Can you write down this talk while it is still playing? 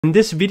In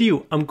this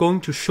video, I'm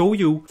going to show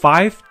you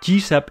 5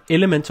 GSAP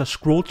Elementor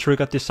scroll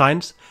trigger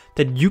designs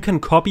that you can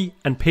copy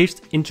and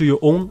paste into your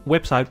own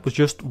website with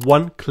just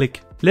one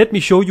click. Let me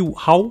show you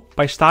how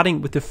by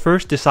starting with the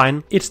first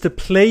design. It's the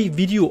play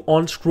video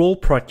on scroll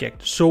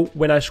project. So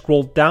when I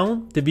scroll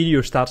down, the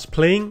video starts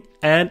playing,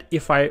 and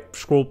if I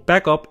scroll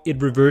back up,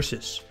 it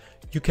reverses.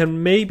 You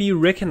can maybe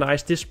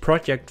recognize this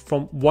project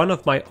from one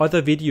of my other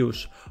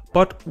videos,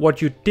 but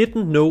what you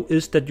didn't know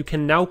is that you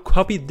can now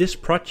copy this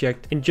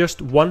project in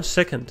just 1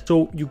 second.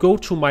 So you go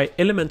to my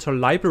Elementor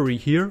library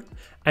here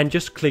and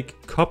just click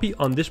copy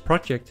on this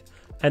project,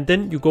 and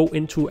then you go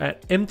into an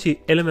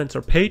empty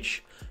Elementor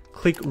page,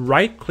 click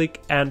right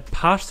click and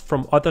paste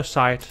from other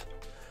side.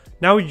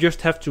 Now you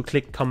just have to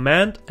click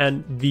Command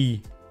and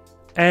V.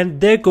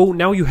 And there you go,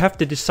 now you have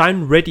the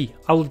design ready.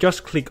 I will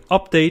just click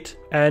update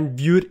and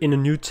view it in a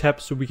new tab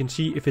so we can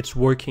see if it's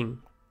working.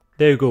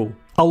 There you go.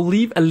 I'll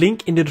leave a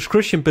link in the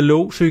description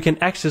below so you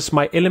can access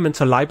my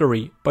Elementor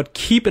library, but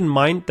keep in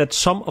mind that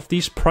some of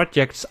these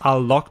projects are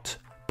locked,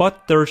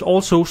 but there's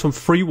also some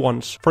free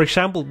ones. For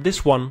example,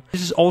 this one.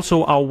 This is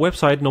also our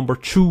website number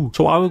 2,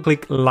 so I will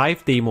click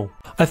live demo.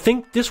 I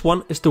think this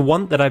one is the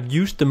one that I've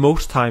used the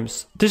most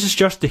times. This is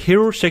just the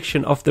hero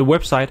section of the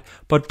website,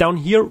 but down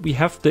here we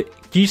have the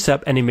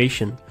GSAP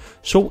animation.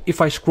 So if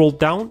I scroll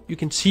down, you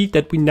can see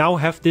that we now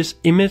have this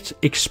image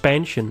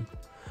expansion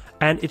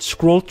and it's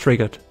scroll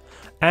triggered.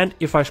 And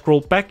if I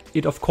scroll back,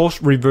 it of course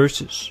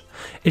reverses.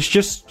 It's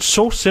just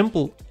so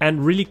simple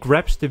and really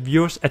grabs the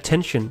viewer's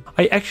attention.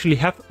 I actually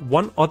have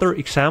one other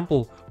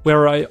example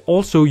where I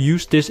also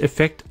use this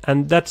effect,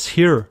 and that's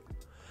here.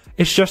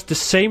 It's just the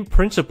same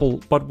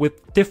principle but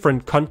with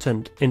different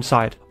content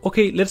inside.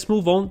 Okay, let's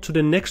move on to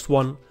the next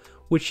one,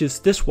 which is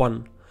this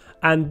one.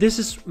 And this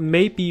is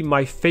maybe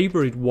my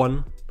favorite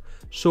one.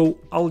 So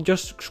I'll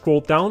just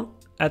scroll down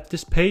at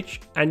this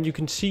page and you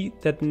can see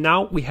that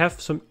now we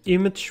have some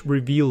image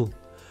reveal.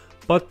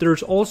 But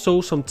there's also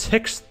some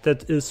text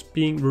that is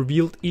being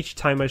revealed each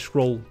time I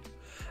scroll.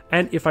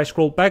 And if I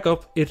scroll back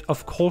up, it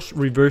of course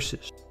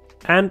reverses.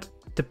 And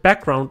the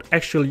background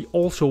actually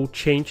also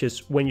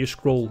changes when you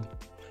scroll.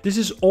 This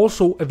is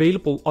also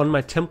available on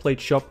my template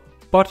shop,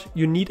 but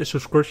you need a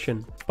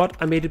subscription. But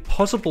I made it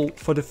possible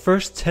for the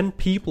first 10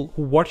 people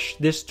who watch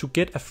this to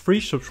get a free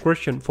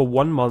subscription for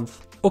 1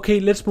 month.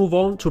 Okay, let's move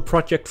on to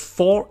project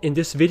 4 in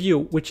this video,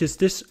 which is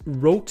this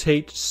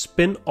rotate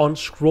spin on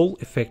scroll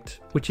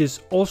effect, which is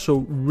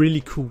also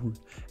really cool.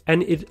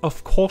 And it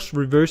of course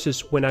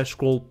reverses when I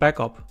scroll back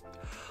up.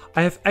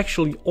 I have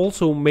actually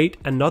also made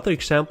another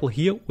example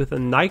here with a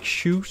Nike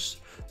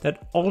shoes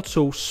that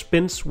also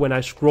spins when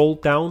I scroll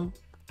down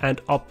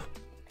and up.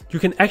 You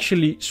can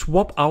actually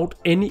swap out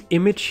any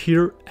image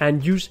here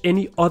and use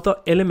any other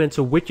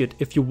Elementor widget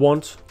if you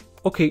want.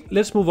 Okay,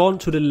 let's move on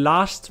to the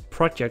last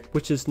project,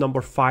 which is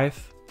number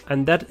 5.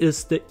 And that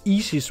is the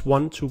easiest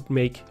one to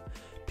make,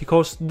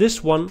 because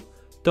this one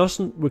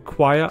doesn't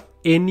require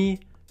any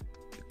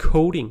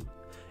coding.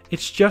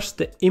 It's just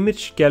the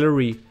image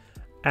gallery,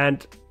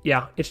 and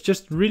yeah, it's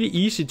just really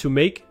easy to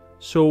make.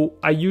 So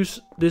I use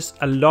this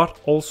a lot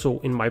also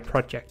in my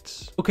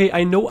projects. Okay,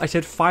 I know I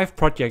said 5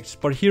 projects,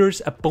 but here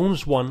is a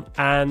bonus one,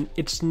 and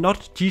it's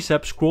not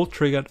GSAP scroll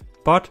triggered,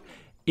 but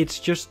it's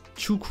just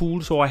too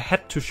cool, so I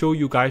had to show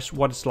you guys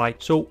what it's like.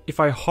 So if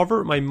I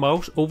hover my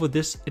mouse over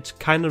this, it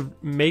kind of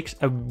makes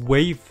a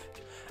wave.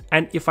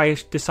 And if I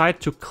decide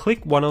to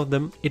click one of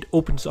them, it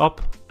opens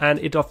up, and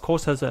it of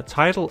course has a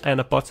title and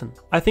a button.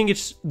 I think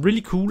it's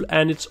really cool,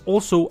 and it's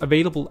also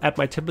available at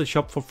my template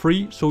shop for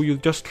free. So you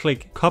just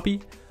click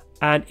copy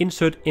and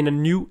insert in a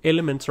new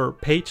Elementor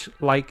page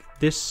like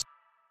this.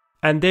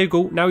 And there you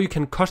go, now you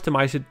can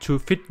customize it to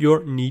fit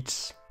your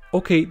needs.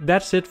 Okay,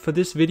 that's it for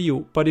this video,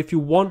 but if you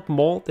want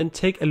more, then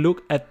take a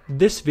look at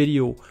this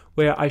video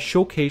where I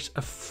showcase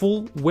a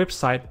full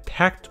website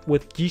packed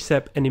with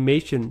GSAP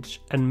animations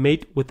and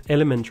made with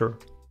Elementor.